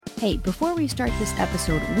Hey, before we start this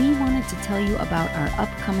episode, we wanted to tell you about our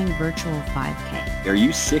upcoming virtual 5K. Are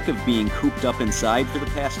you sick of being cooped up inside for the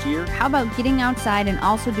past year? How about getting outside and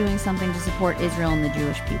also doing something to support Israel and the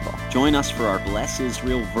Jewish people? Join us for our Bless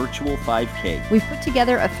Israel virtual 5K. We've put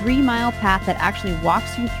together a 3-mile path that actually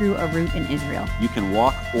walks you through a route in Israel. You can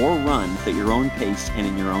walk or run at your own pace and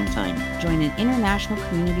in your own time. Join an international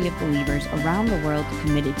community of believers around the world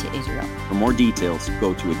committed to Israel. For more details,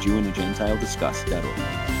 go to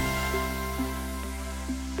ajewandagentilediscuss.org.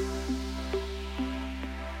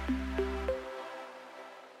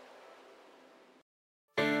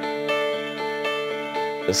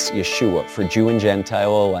 Yeshua, for Jew and Gentile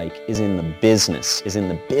alike, is in the business,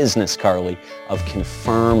 Carly, of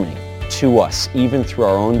confirming to us, even through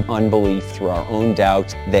our own unbelief, through our own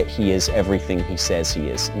doubt, that he is everything he says he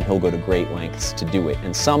is. And he'll go to great lengths to do it.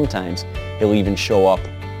 And sometimes he'll even show up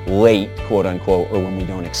late, quote unquote, or when we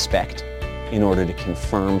don't expect, in order to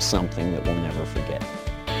confirm something that we'll never forget.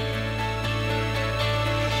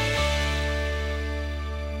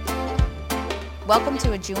 Welcome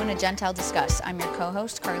to A Jew and a Gentile Discuss. I'm your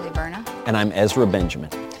co-host, Carly Berna. And I'm Ezra Benjamin.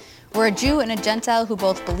 We're a Jew and a Gentile who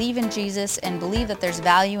both believe in Jesus and believe that there's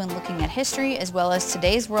value in looking at history as well as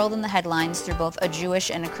today's world and the headlines through both a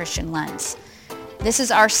Jewish and a Christian lens. This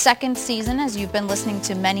is our second season, as you've been listening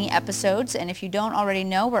to many episodes, and if you don't already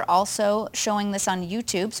know, we're also showing this on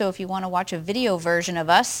YouTube, so if you want to watch a video version of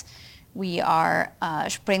us, we are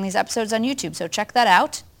putting these episodes on YouTube, so check that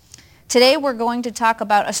out. Today we're going to talk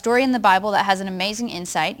about a story in the Bible that has an amazing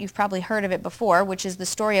insight. You've probably heard of it before, which is the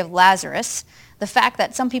story of Lazarus, the fact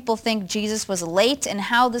that some people think Jesus was late, and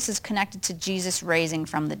how this is connected to Jesus raising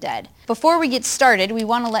from the dead. Before we get started, we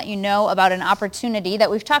want to let you know about an opportunity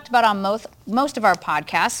that we've talked about on most of our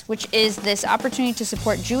podcasts, which is this opportunity to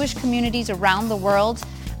support Jewish communities around the world.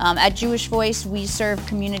 At Jewish Voice, we serve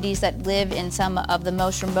communities that live in some of the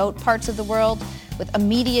most remote parts of the world with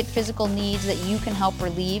immediate physical needs that you can help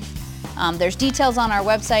relieve. There's details on our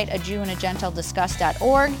website,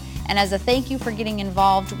 ajewandagentilediscuss.org, and as a thank you for getting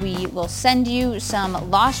involved, we will send you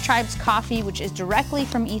some Lost Tribes coffee, which is directly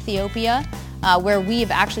from Ethiopia, where we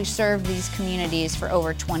have actually served these communities for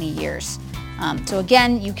over 20 years. So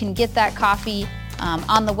again, you can get that coffee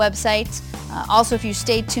on the website. Also, if you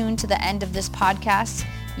stay tuned to the end of this podcast,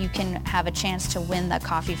 you can have a chance to win that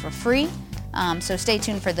coffee for free. So stay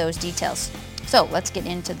tuned for those details. So let's get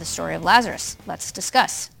into the story of Lazarus. Let's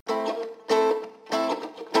discuss.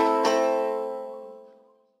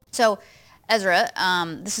 So, Ezra,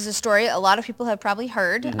 this is a story a lot of people have probably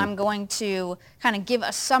heard. Mm-hmm. I'm going to kind of give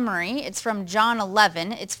a summary. It's from John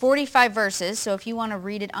 11. It's 45 verses, so if you want to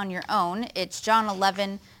read it on your own, it's John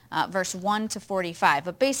 11, verse 1 to 45.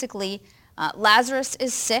 But basically, Lazarus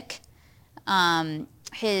is sick. They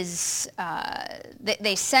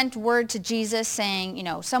sent word to Jesus saying,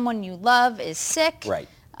 someone you love is sick. Right.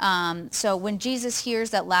 So when Jesus hears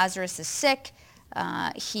that Lazarus is sick,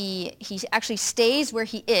 he actually stays where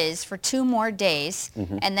he is for 2 more days,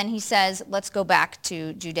 mm-hmm. and then he says, let's go back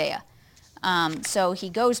to Judea. So he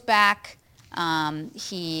goes back.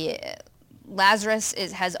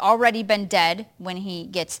 Lazarus has already been dead when he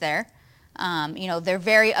gets there. They're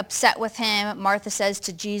very upset with him. Martha says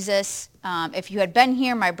to Jesus, if you had been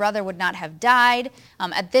here, my brother would not have died.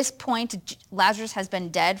 At this point, Lazarus has been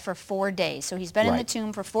dead for 4 days. So he's been in the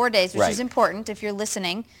tomb for 4 days, which is important if you're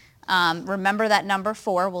listening. Remember that number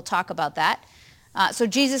 4. We'll talk about that. So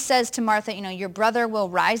Jesus says to Martha, your brother will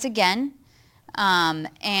rise again. Mary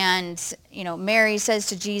says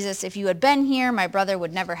to Jesus, if you had been here, my brother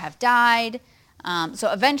would never have died.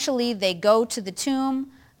 So eventually they go to the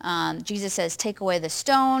tomb. Jesus says, take away the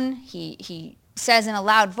stone. He says in a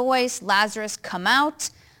loud voice, Lazarus, come out.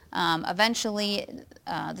 Eventually,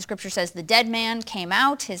 the scripture says the dead man came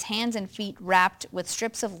out, his hands and feet wrapped with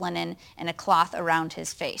strips of linen and a cloth around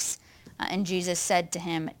his face. And Jesus said to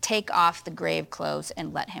him, take off the grave clothes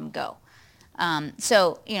and let him go.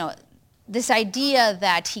 This idea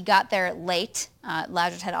that he got there late,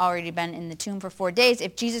 Lazarus had already been in the tomb for 4 days.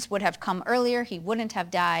 If Jesus would have come earlier, he wouldn't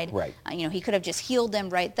have died. Right. He could have just healed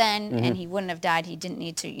him right then, mm-hmm. and he wouldn't have died. He didn't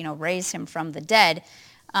need to, raise him from the dead.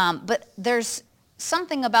 But there's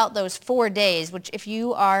something about those 4 days, which if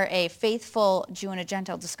you are a faithful Jew and a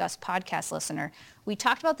Gentile Discuss podcast listener, we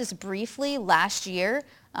talked about this briefly last year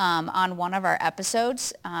on one of our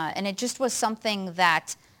episodes, and it just was something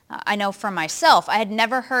that I know for myself, I had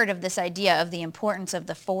never heard of this idea of the importance of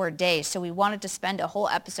the 4 days, so we wanted to spend a whole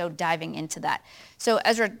episode diving into that. So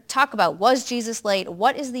Ezra, talk about, was Jesus late?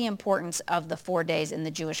 What is the importance of the 4 days in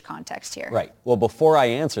the Jewish context here? Right. Well, before I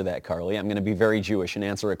answer that, Carly, I'm going to be very Jewish and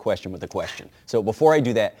answer a question with a question. So before I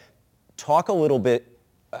do that, talk a little bit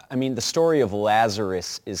I mean, the story of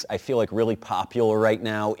Lazarus is, I feel like, really popular right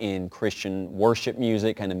now in Christian worship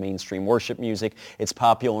music, kind of mainstream worship music. It's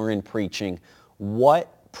popular in preaching.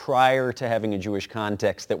 What, prior to having a Jewish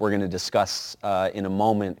context that we're going to discuss in a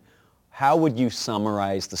moment, how would you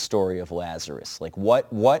summarize the story of Lazarus? Like,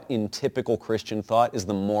 what in typical Christian thought is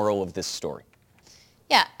the moral of this story?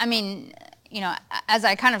 Yeah, I mean, as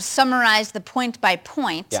I kind of summarize the point by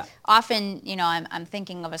point, Yeah. often, I'm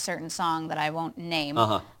thinking of a certain song that I won't name,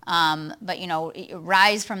 but,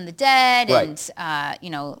 rise from the dead, Right.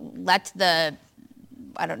 and, let the,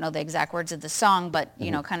 I don't know the exact words of the song, but,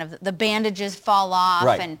 kind of the bandages fall off,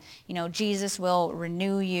 Right. and, Jesus will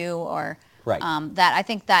renew you, or Right. that, I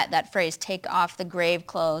think that phrase, take off the grave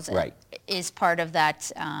clothes, Right. is part of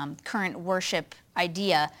that current worship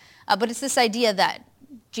idea. But it's this idea that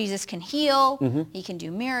Jesus can heal, he can do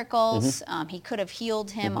miracles, he could have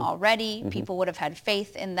healed him already, people would have had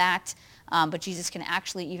faith in that, but Jesus can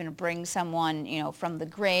actually even bring someone, from the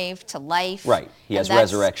grave to life. Right, he has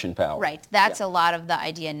resurrection power. Right, that's a lot of the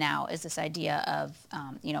idea now, is this idea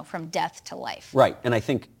of, from death to life. Right, and I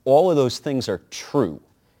think all of those things are true.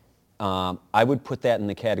 I would put that in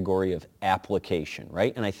the category of application,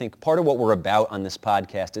 right? And I think part of what we're about on this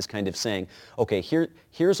podcast is kind of saying, okay,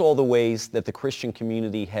 here's all the ways that the Christian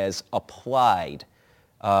community has applied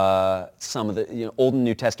some of the Old and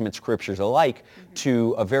New Testament scriptures alike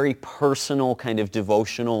to a very personal kind of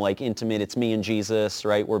devotional, like intimate, it's me and Jesus,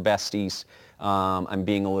 right? We're besties. I'm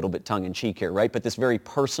being a little bit tongue-in-cheek here, right? But this very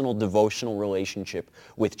personal devotional relationship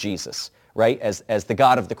with Jesus, right? As the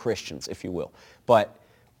God of the Christians, if you will. But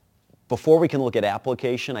before we can look at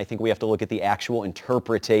application, I think we have to look at the actual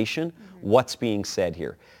interpretation, what's being said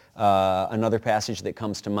here. Another passage that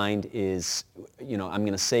comes to mind is, I'm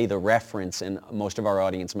going to say the reference, and most of our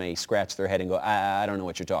audience may scratch their head and go, I don't know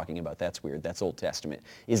what you're talking about. That's weird. That's Old Testament.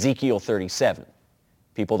 Ezekiel 37.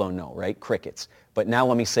 People don't know, right? Crickets. But now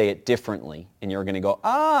let me say it differently, and you're going to go,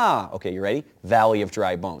 okay, you ready? Valley of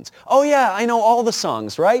Dry Bones. Oh yeah, I know all the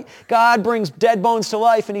songs, right? God brings dead bones to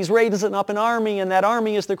life, and he's raising up an army, and that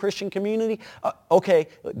army is the Christian community. Okay,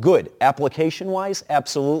 good. Application-wise,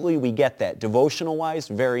 absolutely, we get that. Devotional-wise,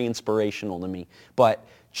 very inspirational to me. But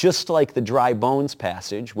just like the dry bones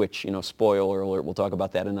passage, which, spoiler alert, we'll talk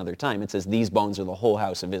about that another time, it says these bones are the whole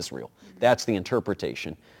house of Israel. That's the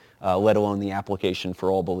interpretation. Let alone the application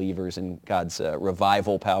for all believers and God's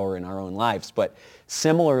revival power in our own lives. But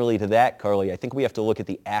similarly to that, Carly, I think we have to look at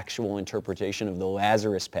the actual interpretation of the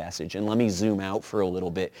Lazarus passage. And let me zoom out for a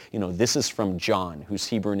little bit. This is from John, whose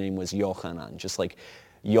Hebrew name was Yochanan, just like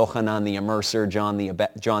Yochanan the Immerser,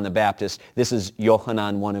 John the Baptist. This is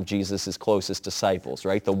Yochanan, one of Jesus' closest disciples,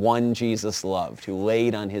 right? The one Jesus loved, who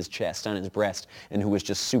laid on his chest, on his breast, and who was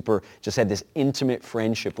just had this intimate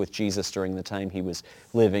friendship with Jesus during the time he was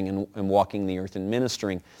living and walking the earth and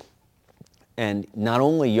ministering. And not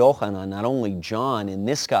only Yochanan, not only John in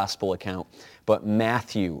this gospel account, but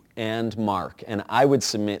Matthew and Mark, and I would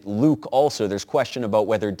submit Luke also. There's question about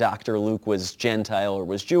whether Dr. Luke was Gentile or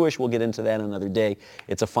was Jewish. We'll get into that another day.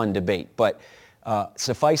 It's a fun debate. But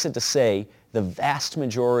suffice it to say, the vast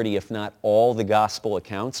majority, if not all the gospel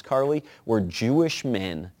accounts, Carly, were Jewish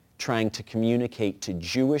men trying to communicate to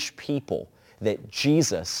Jewish people that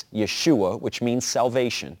Jesus, Yeshua, which means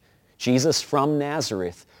salvation, Jesus from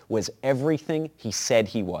Nazareth, was everything he said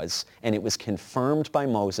he was, and it was confirmed by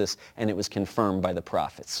Moses, and it was confirmed by the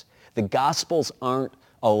prophets. The Gospels aren't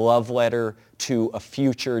a love letter to a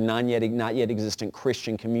future, not yet existent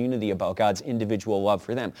Christian community about God's individual love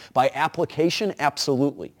for them. By application,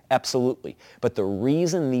 absolutely, absolutely. But the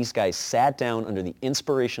reason these guys sat down under the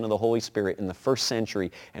inspiration of the Holy Spirit in the first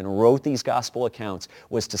century and wrote these gospel accounts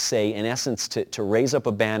was to say, in essence, to raise up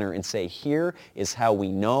a banner and say, here is how we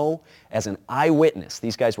know as an eyewitness.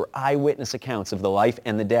 These guys were eyewitness accounts of the life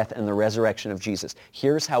and the death and the resurrection of Jesus.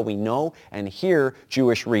 Here's how we know, and here,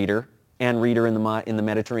 Jewish reader, and reader in the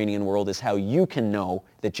Mediterranean world, is how you can know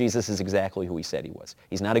that Jesus is exactly who he said he was.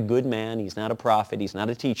 He's not a good man. He's not a prophet. He's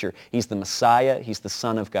not a teacher. He's the Messiah. He's the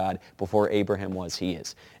Son of God. Before Abraham was, he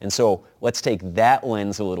is. And so let's take that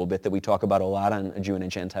lens a little bit that we talk about a lot on A Jew and a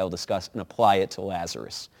Gentile Discuss and apply it to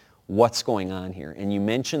Lazarus. What's going on here? And you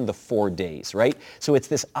mentioned the 4 days, right? So it's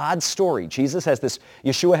this odd story.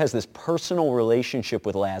 Yeshua has this personal relationship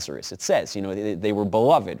with Lazarus. It says, they were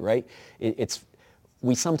beloved, right?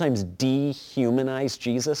 We sometimes dehumanize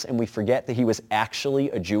Jesus, and we forget that he was actually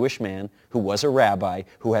a Jewish man who was a rabbi,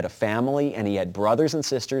 who had a family, and he had brothers and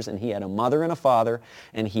sisters, and he had a mother and a father,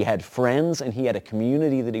 and he had friends, and he had a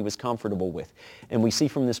community that he was comfortable with. And we see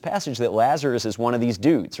from this passage that Lazarus is one of these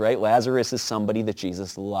dudes, right? Lazarus is somebody that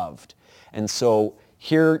Jesus loved. And so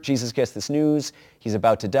here Jesus gets this news. He's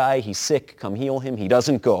about to die. He's sick. Come heal him. He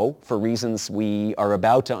doesn't go for reasons we are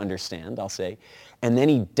about to understand, I'll say. And then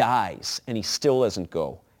he dies, and he still doesn't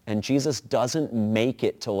go. And Jesus doesn't make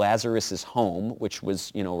it to Lazarus' home, which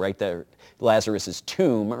was, right there, Lazarus'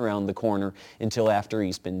 tomb around the corner, until after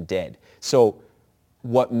he's been dead. So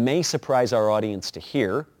what may surprise our audience to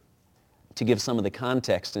hear, to give some of the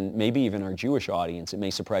context, and maybe even our Jewish audience, it may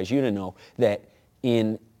surprise you to know that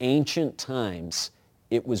in ancient times,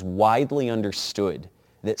 it was widely understood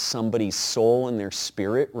that somebody's soul and their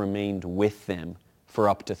spirit remained with them for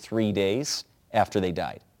up to 3 days after they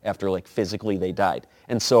died, after physically they died.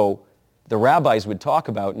 And so the rabbis would talk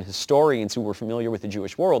about, and historians who were familiar with the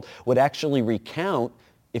Jewish world would actually recount,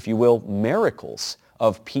 if you will, miracles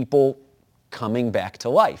of people coming back to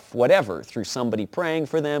life, whatever, through somebody praying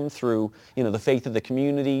for them, through the faith of the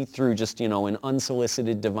community, through just an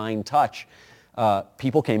unsolicited divine touch.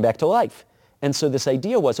 People came back to life. And so this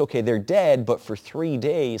idea was, okay, they're dead, but for 3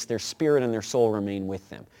 days, their spirit and their soul remain with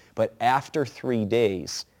them. But after 3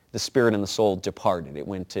 days, the spirit and the soul departed. It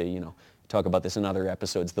went to, talk about this in other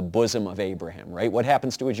episodes, the bosom of Abraham, right? What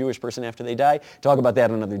happens to a Jewish person after they die? Talk about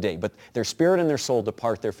that another day. But their spirit and their soul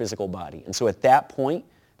depart their physical body. And so at that point,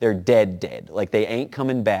 they're dead. They ain't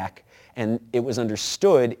coming back. And it was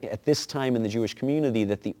understood at this time in the Jewish community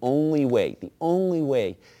that the only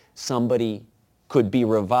way somebody could be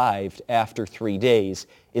revived after 3 days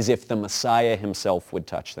is if the Messiah himself would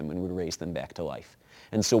touch them and would raise them back to life.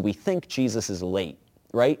 And so we think Jesus is late,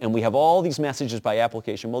 right? And we have all these messages by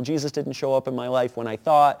application. Well, Jesus didn't show up in my life when I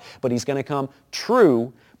thought, but he's going to come.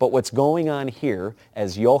 True, but what's going on here,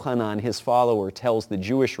 as Yohanan, his follower, tells the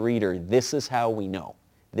Jewish reader, this is how we know.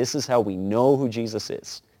 This is how we know who Jesus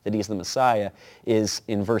is, that he's the Messiah, is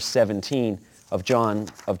in verse 17 of John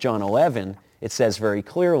 11. It says very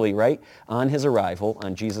clearly, right? On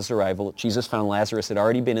Jesus' arrival, Jesus found Lazarus had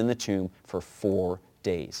already been in the tomb for 4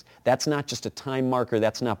 days. That's not just a time marker.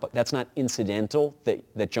 That's not incidental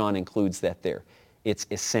that John includes that there. It's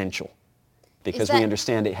essential because we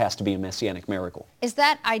understand it has to be a messianic miracle. Is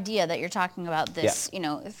that idea that you're talking about, this,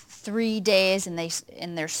 3 days and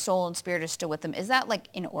their soul and spirit is still with them, is that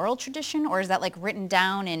an oral tradition, or is that written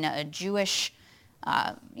down in a Jewish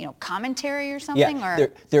commentary or something? Yeah,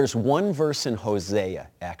 there's one verse in Hosea,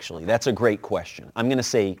 actually. That's a great question. I'm going to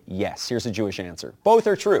say yes. Here's a Jewish answer. Both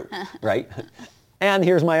are true, right? And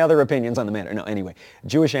here's my other opinions on the matter. No, anyway,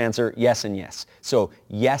 Jewish answer, yes and yes. So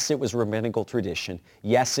yes, it was rabbinical tradition.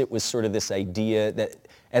 Yes, it was sort of this idea that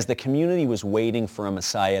as the community was waiting for a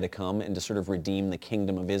Messiah to come and to sort of redeem the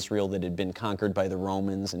kingdom of Israel that had been conquered by the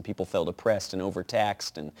Romans and people felt oppressed and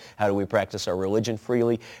overtaxed, and how do we practice our religion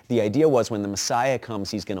freely? The idea was when the Messiah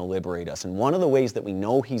comes, he's going to liberate us. And one of the ways that we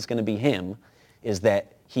know he's going to be him is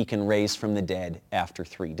that he can raise from the dead after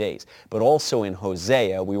 3 days. But also in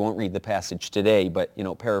Hosea, we won't read the passage today, but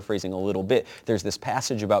paraphrasing a little bit, there's this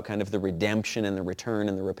passage about kind of the redemption and the return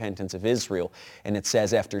and the repentance of Israel. And it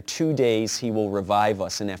says, after 2 days he will revive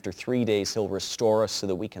us, and after 3 days he'll restore us so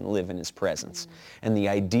that we can live in his presence. And the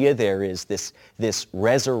idea there is this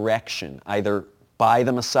resurrection, either by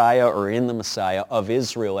the Messiah or in the Messiah, of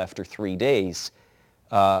Israel after 3 days,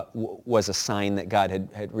 was a sign that God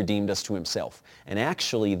had redeemed us to himself. And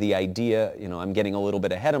actually the idea, I'm getting a little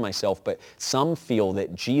bit ahead of myself, but some feel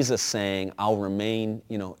that Jesus saying, I'll remain,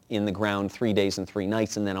 in the ground 3 days and 3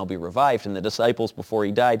 nights and then I'll be revived. And the disciples, before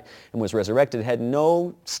he died and was resurrected, had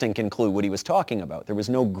no stinking clue what he was talking about. There was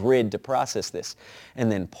no grid to process this.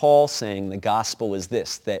 And then Paul saying the gospel is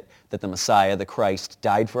this, that the Messiah, the Christ,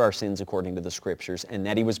 died for our sins according to the scriptures, and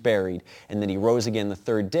that he was buried, and that he rose again the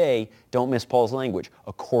third day. Don't miss Paul's language,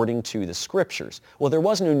 according to the scriptures. Well, there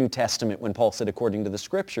was no New Testament when Paul said according to the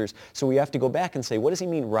scriptures, so we have to go back and say, what does he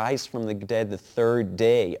mean rise from the dead the third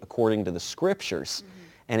day according to the scriptures? Mm-hmm.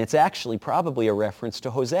 And it's actually probably a reference to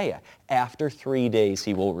Hosea. After 3 days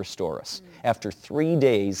he will restore us. Mm-hmm. After 3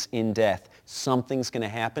 days in death, something's going to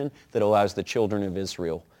happen that allows the children of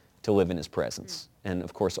Israel to live in his presence. And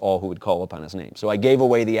of course, all who would call upon his name. So I gave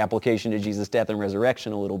away the application to Jesus' death and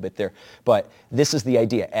resurrection a little bit there. But this is the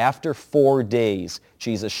idea. After 4 days,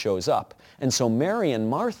 Jesus shows up. And so Mary and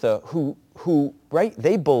Martha, who right,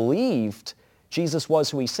 they believed Jesus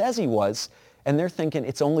was who he says he was, and they're thinking,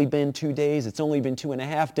 it's only been 2 days, it's only been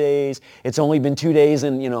 2.5 days, it's only been 2 days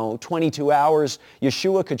and 22 hours.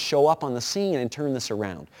 Yeshua could show up on the scene and turn this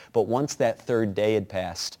around. But once that third day had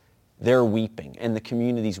passed, they're weeping, and the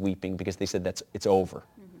community's weeping because they said it's over.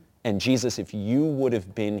 Mm-hmm. And Jesus, if you would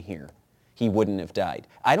have been here, he wouldn't have died.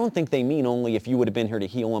 I don't think they mean only if you would have been here to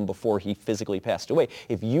heal him before he physically passed away.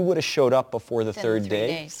 If you would have showed up before the third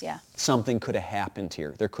day, something could have happened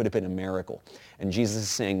here. There could have been a miracle. And Jesus is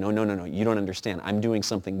saying, no, you don't understand. I'm doing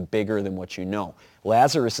something bigger than what you know.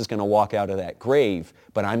 Lazarus is going to walk out of that grave,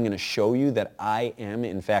 but I'm going to show you that I am,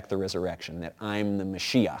 in fact, the resurrection, that I'm the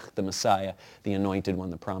Mashiach, the Messiah, the anointed one,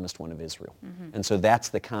 the promised one of Israel. And so that's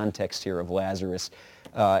the context here of Lazarus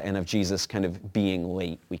and of Jesus kind of being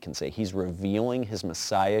late, we can say. He's revealing his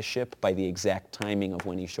messiahship by the exact timing of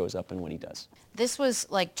when he shows up and when he does. This was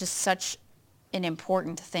like just such an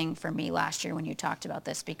important thing for me last year when you talked about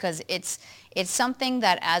this, because it's something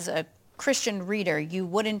that as a Christian reader you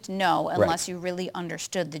wouldn't know unless you really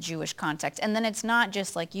understood the Jewish context. And then it's not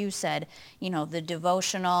just like you said, the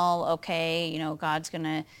devotional, okay, God's going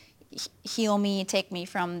to heal me, take me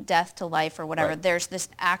from death to life or whatever. There's this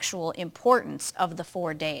actual importance of the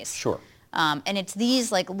 4 days. Sure. And it's these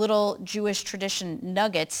like little Jewish tradition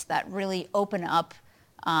nuggets that really open up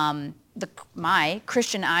my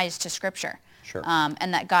Christian eyes to Scripture. Sure.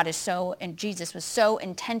 And that God is and Jesus was so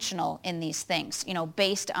intentional in these things,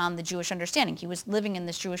 based on the Jewish understanding. He was living in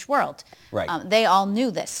this Jewish world. Right. They all knew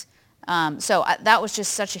this. So that was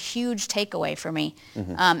just such a huge takeaway for me.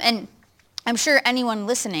 And I'm sure anyone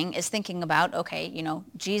listening is thinking about, okay,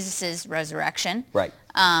 Jesus' resurrection. Right.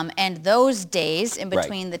 And those days in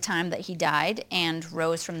between the time that he died and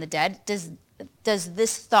rose from the dead, does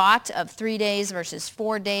this thought of 3 days versus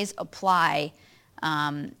 4 days apply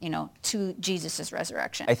to Jesus'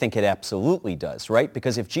 resurrection? I think it absolutely does, right?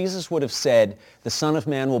 Because if Jesus would have said, the Son of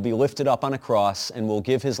Man will be lifted up on a cross and will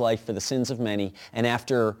give his life for the sins of many, and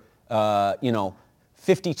after,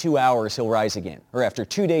 52 hours he'll rise again, or after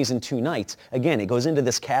 2 days and 2 nights, again, it goes into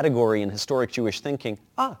this category in historic Jewish thinking,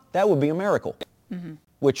 that would be a miracle,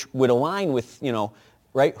 which would align with,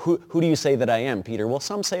 right? Who do you say that I am, Peter? Well,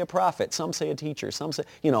 some say a prophet, some say a teacher, some say,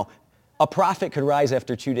 a prophet could rise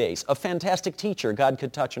after 2 days. A fantastic teacher, God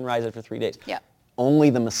could touch and rise after 3 days. Yeah.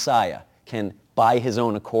 Only the Messiah can, by his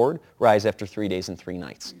own accord, rise after 3 days and 3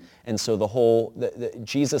 nights. And so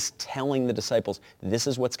Jesus telling the disciples, this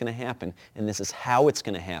is what's going to happen, and this is how it's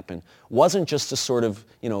going to happen, wasn't just to sort of,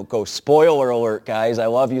 go, spoiler alert, guys, I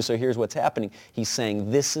love you, so here's what's happening. He's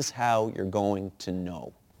saying, this is how you're going to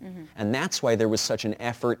know. And that's why there was such an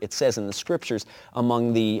effort, it says in the Scriptures,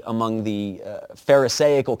 among the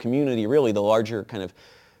Pharisaical community, really the larger kind of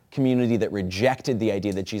community that rejected the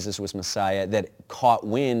idea that Jesus was Messiah, that caught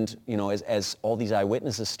wind, as all these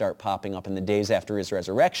eyewitnesses start popping up in the days after his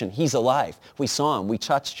resurrection. He's alive. We saw him. We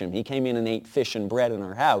touched him. He came in and ate fish and bread in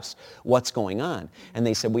our house. What's going on? And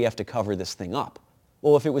they said, we have to cover this thing up.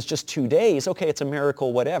 Well, if it was just 2 days, okay, it's a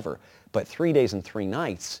miracle, whatever. But 3 days and 3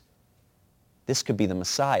 nights, this could be the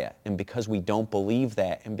Messiah. And because we don't believe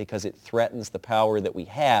that, and because it threatens the power that we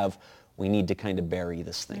have, we need to kind of bury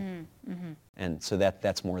this thing. And so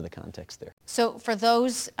that's more the context there. So for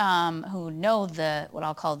those who know what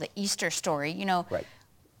I'll call the Easter story,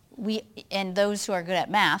 and those who are good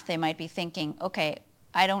at math, they might be thinking, okay,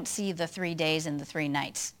 I don't see the 3 days and the 3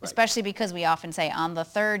 nights, especially because we often say on the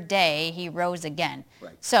third day he rose again.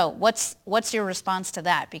 So what's your response to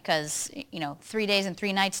that? Because 3 days and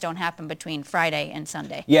 3 nights don't happen between Friday and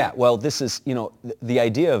Sunday. Yeah, well, this is the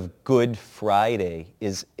idea of Good Friday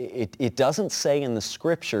is it doesn't say in the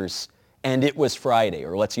Scriptures, and it was Friday,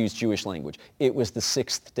 or let's use Jewish language. It was the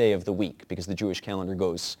 6th day of the week, because the Jewish calendar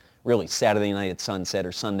goes really Saturday night at sunset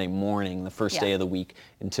or Sunday morning, the first day of the week,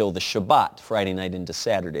 until the Shabbat, Friday night into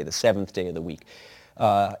Saturday, the 7th day of the week.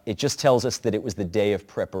 It just tells us that it was the day of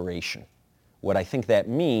preparation. What I think that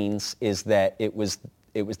means is that it was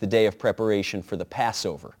the day of preparation for the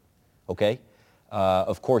Passover, okay?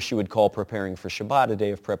 Of course, you would call preparing for Shabbat a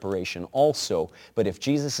day of preparation also, but if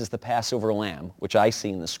Jesus is the Passover lamb, which I see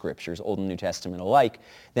in the Scriptures, Old and New Testament alike,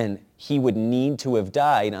 then he would need to have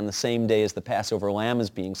died on the same day as the Passover lamb is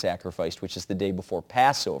being sacrificed, which is the day before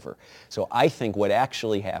Passover. So I think what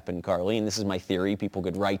actually happened, Carly, and this is my theory, people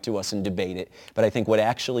could write to us and debate it, but I think what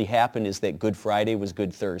actually happened is that Good Friday was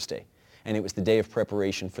Good Thursday, and it was the day of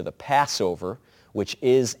preparation for the Passover, which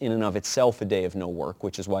is in and of itself a day of no work,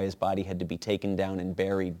 which is why his body had to be taken down and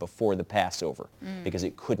buried before the Passover, because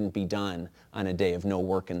it couldn't be done on a day of no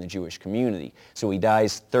work in the Jewish community. So he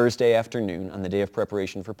dies Thursday afternoon on the day of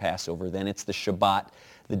preparation for Passover. Then it's the Shabbat,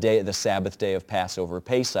 the Sabbath day of Passover,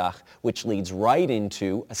 Pesach, which leads right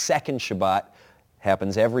into a second Shabbat,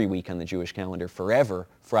 happens every week on the Jewish calendar forever,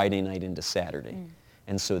 Friday night into Saturday.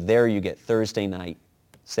 And so there you get Thursday night,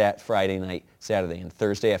 Friday night, Saturday and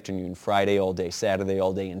Thursday afternoon, Friday all day, Saturday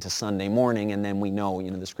all day into Sunday morning, and then we know,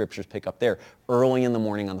 the scriptures pick up there. Early in the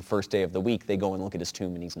morning on the first day of the week, they go and look at his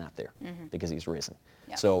tomb and he's not there because he's risen.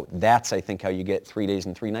 Yep. So that's, I think, how you get 3 days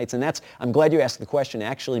and 3 nights. And I'm glad you asked the question,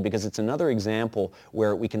 actually, because it's another example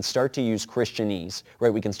where we can start to use Christianese,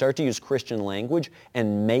 right? We can start to use Christian language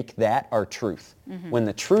and make that our truth, when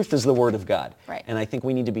the truth is the Word of God. Right. And I think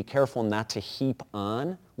we need to be careful not to heap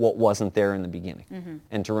on what wasn't there in the beginning,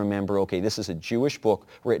 and to remember, okay, this is a Jewish book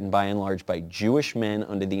written by and large by Jewish men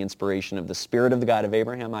under the inspiration of the Spirit of the God of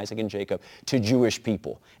Abraham, Isaac, and Jacob to Jewish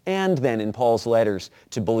people, and then in Paul's letters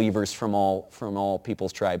to believers from all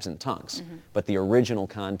peoples, tribes, and tongues. But the original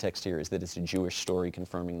context here is that it's a Jewish story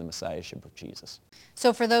confirming the Messiahship of Jesus.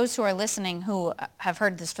 So for those who are listening who have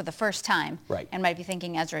heard this for the first time, right, and might be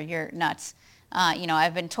thinking, Ezra, you're nuts.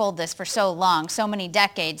 I've been told this for so long, so many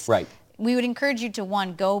decades. Right. We would encourage you to,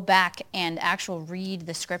 one, go back and actually read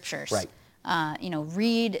the scriptures. Right.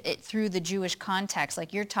 Read it through the Jewish context.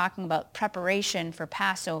 Like you're talking about preparation for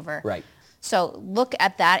Passover. Right. So look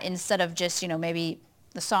at that instead of just, maybe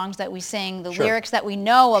the songs that we sing, the Sure. lyrics that we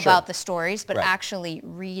know about Sure. the stories, but Right. actually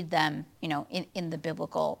read them,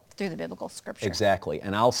 through the biblical scripture. Exactly.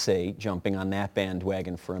 And I'll say, jumping on that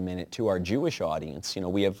bandwagon for a minute, to our Jewish audience,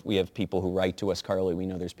 we have people who write to us, Carly, we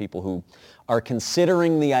know there's people who are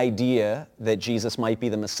considering the idea that Jesus might be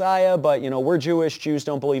the Messiah, but, we're Jewish, Jews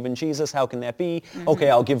don't believe in Jesus, how can that be? Okay,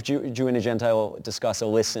 I'll give Jew and a Gentile discuss a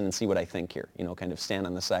listen and see what I think here, kind of stand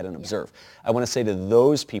on the side and observe. I want to say to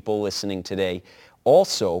those people listening today,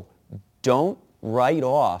 also, don't write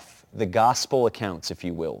off the gospel accounts, if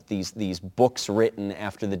you will, these books written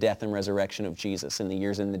after the death and resurrection of Jesus in the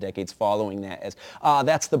years and the decades following that as,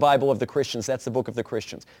 that's the Bible of the Christians, that's the book of the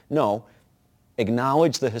Christians. No,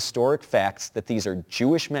 acknowledge the historic facts that these are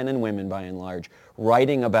Jewish men and women, by and large,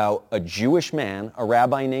 writing about a Jewish man, a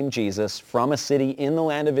rabbi named Jesus, from a city in the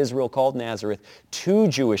land of Israel called Nazareth, to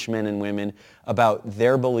Jewish men and women about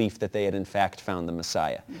their belief that they had in fact found the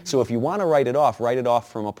Messiah. So if you want to write it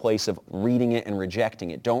off from a place of reading it and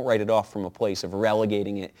rejecting it. Don't write it off from a place of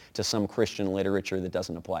relegating it to some Christian literature that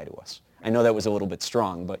doesn't apply to us. I know that was a little bit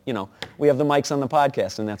strong, but we have the mics on the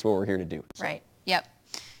podcast, and that's what we're here to do. So. Right. Yep.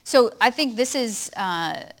 So I think this is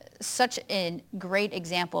such a great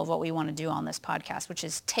example of what we want to do on this podcast, which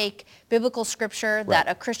is take biblical scripture that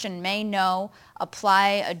a Christian may know,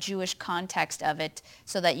 apply a Jewish context of it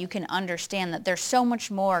so that you can understand that there's so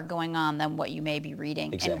much more going on than what you may be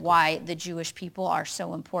reading. Exactly. And why the Jewish people are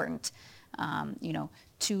so important,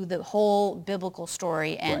 to the whole biblical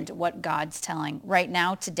story and what God's telling right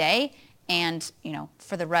now, today, and,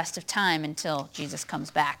 for the rest of time until Jesus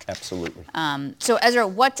comes back. Absolutely. So Ezra,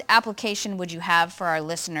 what application would you have for our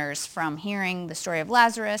listeners from hearing the story of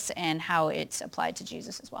Lazarus and how it's applied to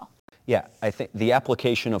Jesus as well? Yeah, I think the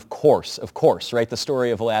application, of course, right? The story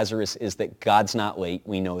of Lazarus is that God's not late.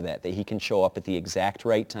 We know that he can show up at the exact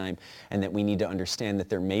right time, and that we need to understand that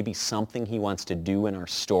there may be something he wants to do in our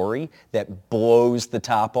story that blows the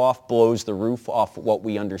top off, blows the roof off what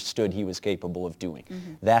we understood he was capable of doing.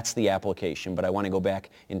 That's the application, but I want to go back,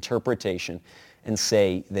 interpretation, and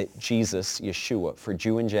say that Jesus, Yeshua, for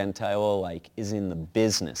Jew and Gentile alike, is in the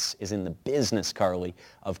business, Carly,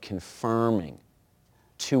 of confirming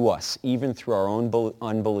to us, even through our own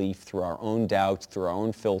unbelief, through our own doubts, through our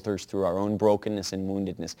own filters, through our own brokenness and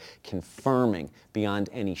woundedness, confirming beyond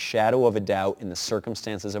any shadow of a doubt in the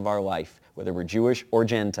circumstances of our life, whether we're Jewish or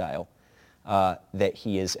Gentile, that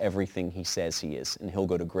he is everything he says he is, and he'll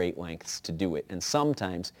go to great lengths to do it. And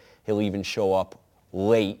sometimes he'll even show up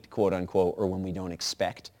late, quote unquote, or when we don't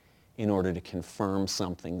expect, in order to confirm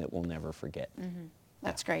something that we'll never forget.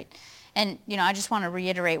 That's great. And, I just want to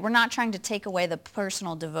reiterate, we're not trying to take away the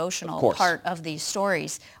personal devotional part of these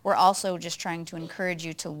stories. We're also just trying to encourage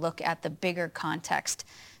you to look at the bigger context.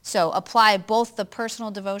 So apply both the personal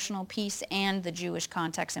devotional piece and the Jewish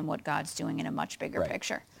context and what God's doing in a much bigger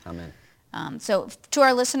picture. Amen. So to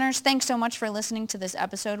our listeners, thanks so much for listening to this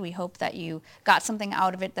episode. We hope that you got something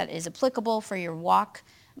out of it that is applicable for your walk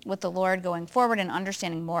with the Lord going forward and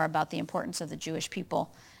understanding more about the importance of the Jewish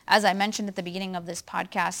people. As I mentioned at the beginning of this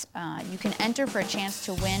podcast, you can enter for a chance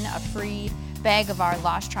to win a free bag of our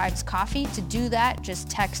Lost Tribes coffee. To do that, just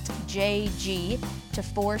text JG to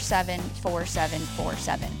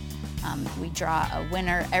 474747. We draw a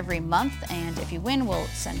winner every month, and if you win, we'll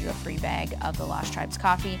send you a free bag of the Lost Tribes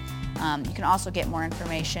coffee. You can also get more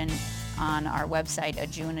information on our website,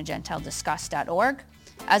 ajewandagentilediscuss.org.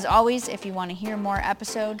 As always, if you want to hear more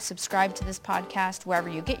episodes, subscribe to this podcast wherever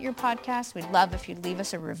you get your podcasts. We'd love if you'd leave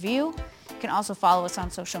us a review. You can also follow us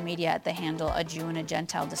on social media at the handle A Jew and a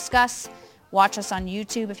Gentile Discuss. Watch us on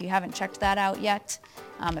YouTube if you haven't checked that out yet.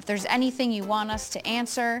 If there's anything you want us to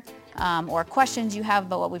answer or questions you have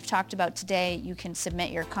about what we've talked about today, you can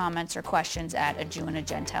submit your comments or questions at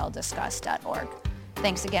ajewandagentilediscuss.org.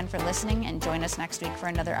 Thanks again for listening, and join us next week for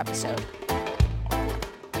another episode.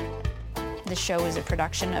 This show is a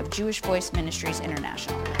production of Jewish Voice Ministries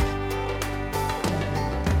International.